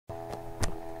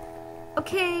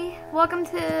Okay, welcome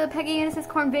to Peggy Eunice's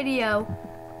Corn video.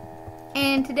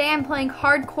 And today I'm playing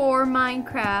hardcore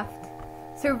Minecraft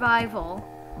survival.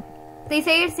 They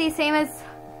say it's the same as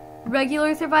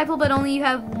regular survival, but only you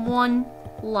have one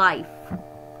life.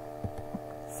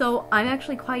 So I'm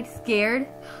actually quite scared.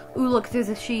 Ooh, look, there's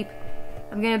a sheep.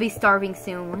 I'm gonna be starving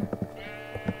soon.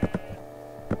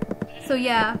 So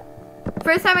yeah.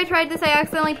 First time I tried this, I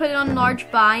accidentally put it on large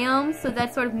biomes, so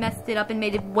that sort of messed it up and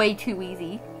made it way too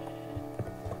easy.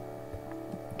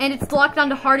 And it's locked on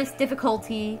the hardest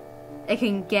difficulty it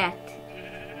can get.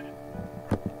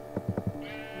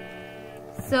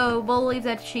 So we'll leave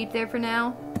that sheep there for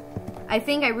now. I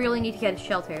think I really need to get a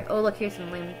shelter. Oh look, here's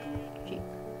some lame sheep.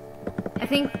 I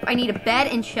think I need a bed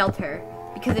and shelter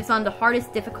because it's on the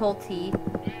hardest difficulty.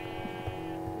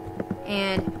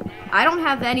 And I don't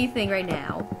have anything right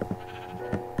now.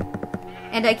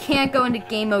 And I can't go into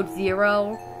game mode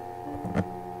 0.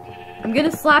 I'm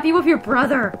gonna slap you with your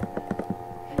brother.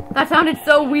 That sounded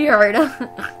so weird.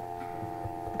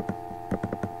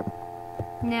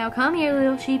 Now come here,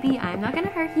 little sheepy. I'm not gonna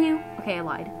hurt you. Okay, I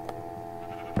lied.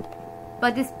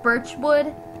 But this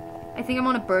birchwood, I think I'm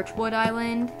on a birchwood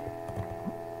island.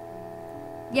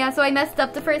 Yeah, so I messed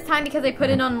up the first time because I put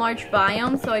it on large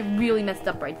biomes, so I really messed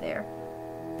up right there.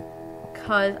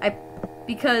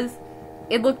 Because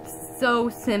it looked so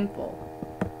simple.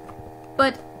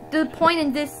 But the point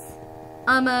in this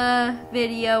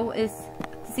video is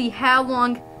to see how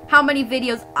many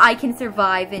videos I can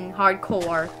survive in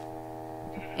hardcore.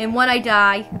 And when I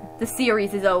die, the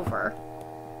series is over.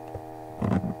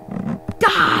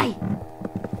 Die!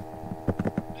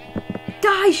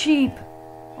 Die, sheep!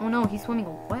 Oh no, he's swimming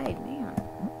away, man.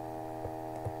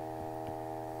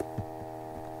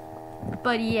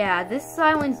 But yeah, this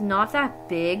island's not that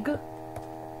big.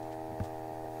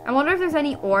 I wonder if there's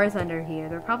any ores under here.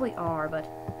 There probably are, but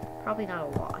probably not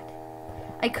a lot.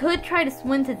 I could try to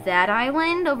swim to that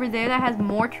island over there that has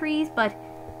more trees, but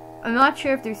I'm not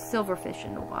sure if there's silverfish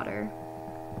in the water.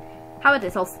 How about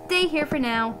this? I'll stay here for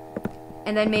now,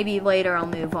 and then maybe later I'll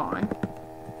move on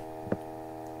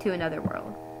to another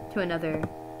world, to another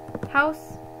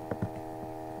house.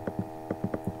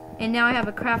 And now I have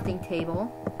a crafting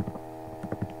table.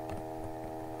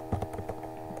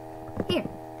 Here.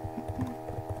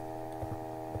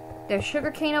 There's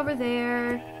sugarcane over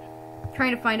there.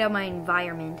 Trying to find out my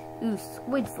environment. Ooh,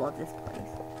 squids love this place.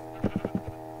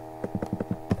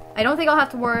 I don't think I'll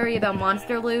have to worry about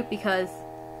monster loot because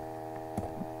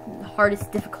the hardest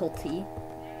difficulty.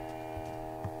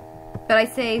 But I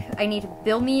say I need to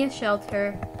build me a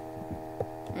shelter,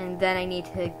 and then I need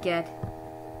to get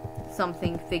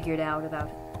something figured out about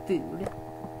food.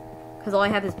 Because all I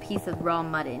have is a piece of raw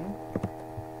mutton.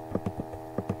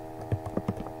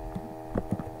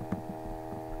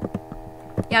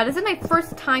 Yeah, this is my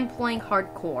first time playing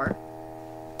hardcore.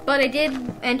 But I did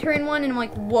enter in one and I'm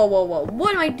like, whoa, whoa, whoa,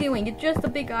 what am I doing? It's just a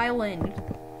big island.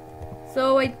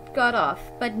 So I got off.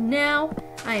 But now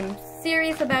I'm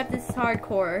serious about this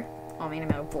hardcore. Oh man,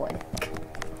 I'm out of wood.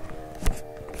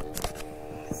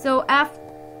 So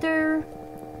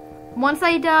once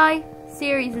I die,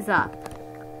 series is up.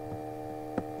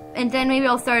 And then maybe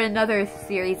I'll start another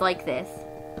series like this.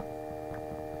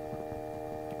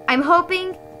 I'm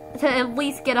hoping to at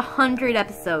least get 100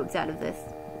 episodes out of this.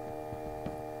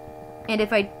 And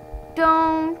if I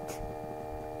don't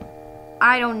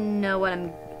know what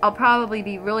I'll probably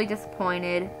be really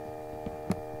disappointed.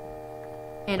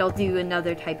 And I'll do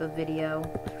another type of video,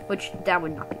 which that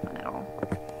would not be fun at all.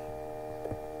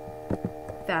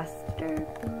 Faster.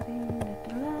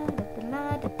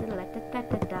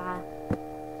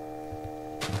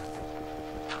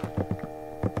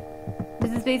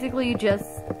 This is basically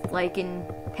just like in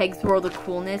Peg's World of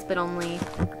Coolness, but only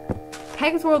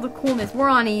Peg's World of Coolness, we're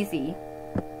on easy.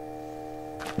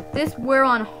 This, we're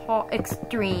on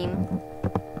extreme.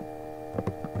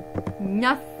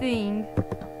 Nothing.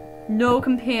 No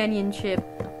companionship.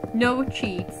 No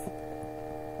cheats.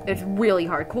 It's really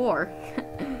hardcore.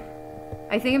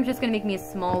 I think I'm just gonna make me a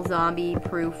small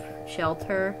zombie-proof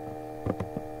shelter.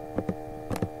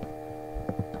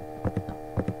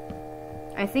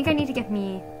 I think I need to get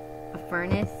me a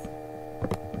furnace.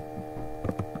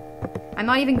 I'm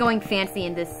not even going fancy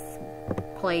in this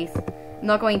place. I'm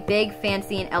not going big,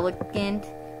 fancy, and elegant.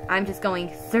 I'm just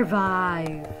going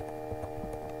survive.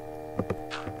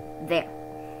 There.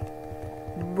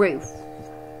 Roof.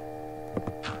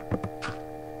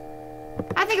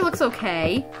 I think it looks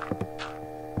okay.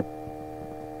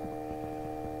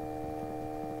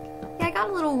 Yeah, I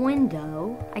got a little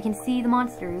window. I can see the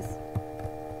monsters.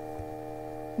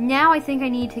 Now I think I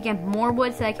need to get more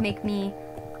wood so I can make me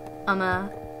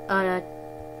a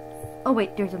Oh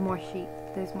wait, there's more sheep.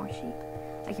 There's more sheep.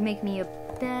 I can make me a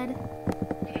bed.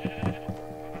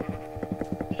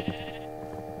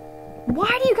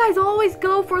 Why do you guys always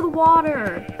go for the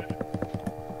water?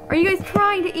 Are you guys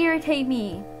trying to irritate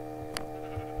me?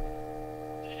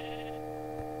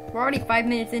 We're already 5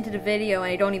 minutes into the video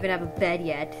and I don't even have a bed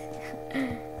yet.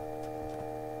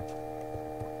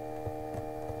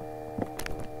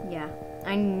 Yeah,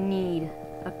 I need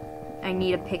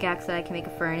a pickaxe so that I can make a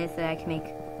furnace, so that I can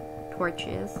make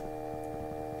torches.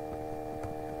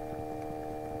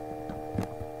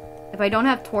 If I don't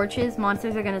have torches,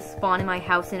 monsters are gonna spawn in my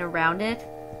house and around it.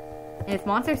 And if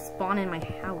monsters spawn in my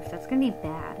house, that's gonna be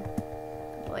bad.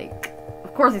 Like,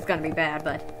 of course it's gonna be bad,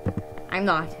 but I'm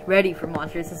not ready for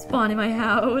monsters to spawn in my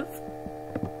house.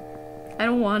 I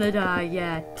don't want to die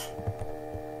yet.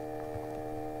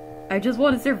 I just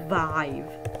want to survive.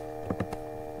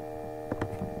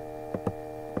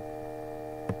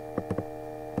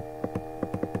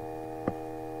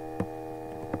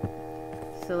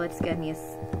 So let's get me a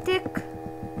stick.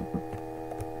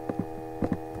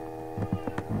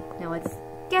 Now let's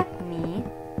get me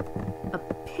a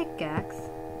pickaxe.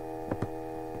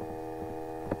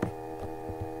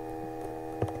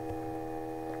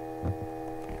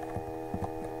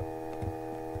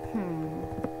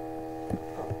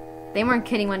 They weren't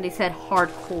kidding when they said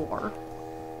hardcore.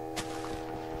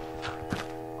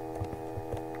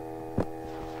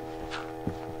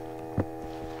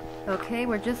 Okay,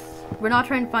 we're not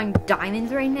trying to find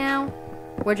diamonds right now.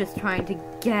 We're just trying to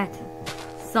get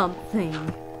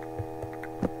something.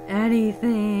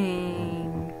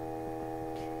 Anything.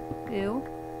 2,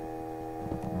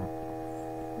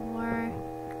 4,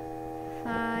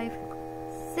 5,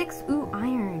 6. Ooh,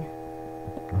 iron.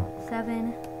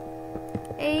 7,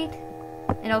 8.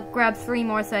 And I'll grab 3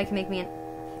 more so I can make me a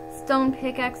stone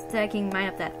pickaxe so I can mine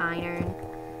up that iron.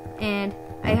 And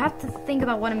I have to think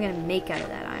about what I'm going to make out of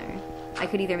that iron. I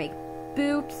could either make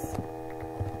boots,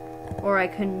 or I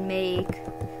could make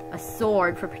a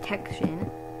sword for protection,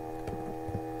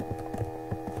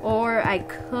 or I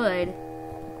could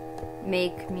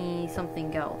make me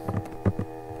something else.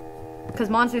 Because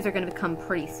monsters are going to come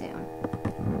pretty soon.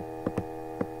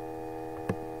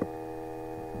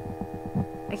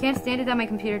 I can't stand it that my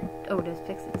computer... Oh, it just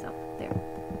fixed itself. There.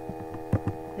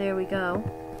 There we go.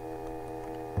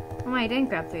 Oh, I didn't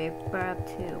grab 3. I grabbed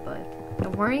 2, but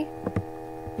don't worry.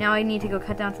 Now I need to go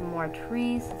cut down some more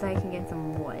trees so I can get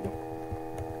some wood.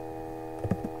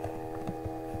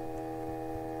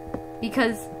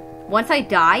 Because once I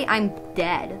die, I'm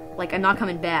dead. Like, I'm not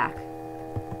coming back.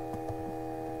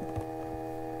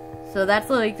 So that's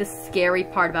like the scary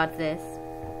part about this.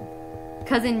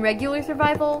 Because in regular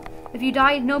survival, if you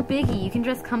die, no biggie, you can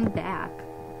just come back.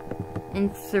 In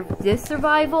this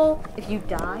survival, if you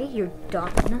die, you're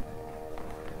done.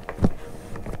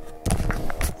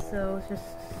 So just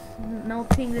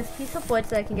melting this piece of wood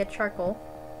so I can get charcoal.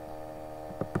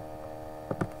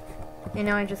 And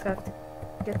now I just have to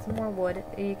get some more wood.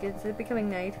 It's becoming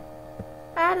night.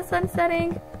 Ah, the sun's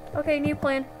setting. Okay, new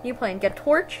plan. New plan. Get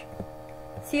torch,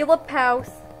 seal up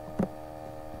house,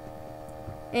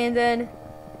 and then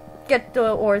get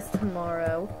the ores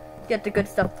tomorrow. Get the good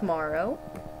stuff tomorrow.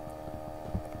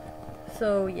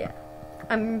 So yeah,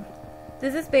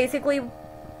 this is basically,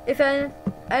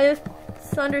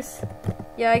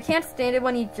 yeah, I can't stand it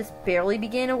when you just barely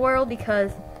begin a world,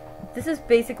 because this is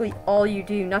basically all you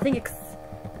do. Nothing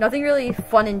really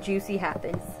fun and juicy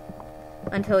happens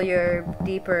until you're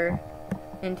deeper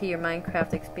into your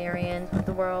Minecraft experience with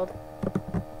the world.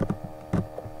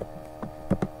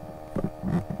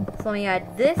 So let me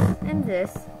add this and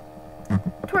this.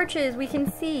 Torches, we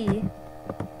can see.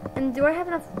 And do I have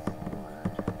enough wood?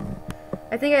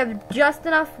 I think I have just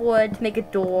enough wood to make a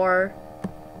door.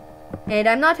 And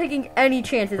I'm not taking any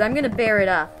chances. I'm gonna bear it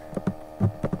up.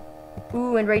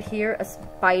 Ooh, and right here, a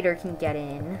spider can get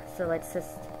in. So let's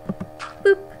just...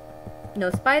 boop. No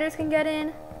spiders can get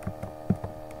in.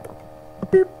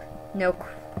 Boop. No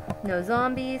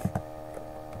zombies.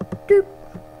 Doop.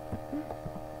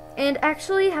 And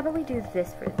actually, how about we do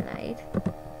this for the night?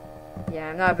 Yeah,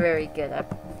 I'm not very good at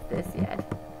this yet.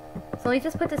 So let me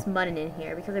just put this mutton in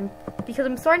here because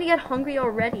I'm starting to get hungry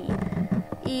already.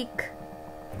 Eek.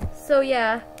 So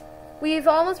yeah, we've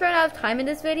almost run out of time in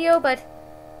this video, but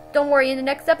don't worry, in the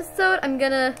next episode I'm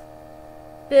gonna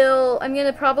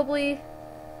probably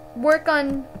work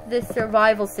on this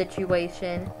survival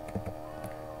situation.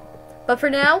 But for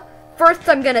now, first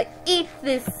I'm gonna eat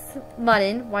this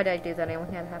mutton. Why did I do that? I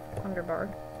only had half a hunger bar.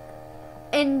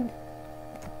 And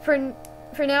for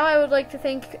now, I would like to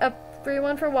thank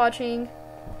everyone for watching,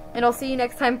 and I'll see you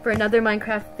next time for another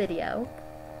Minecraft video.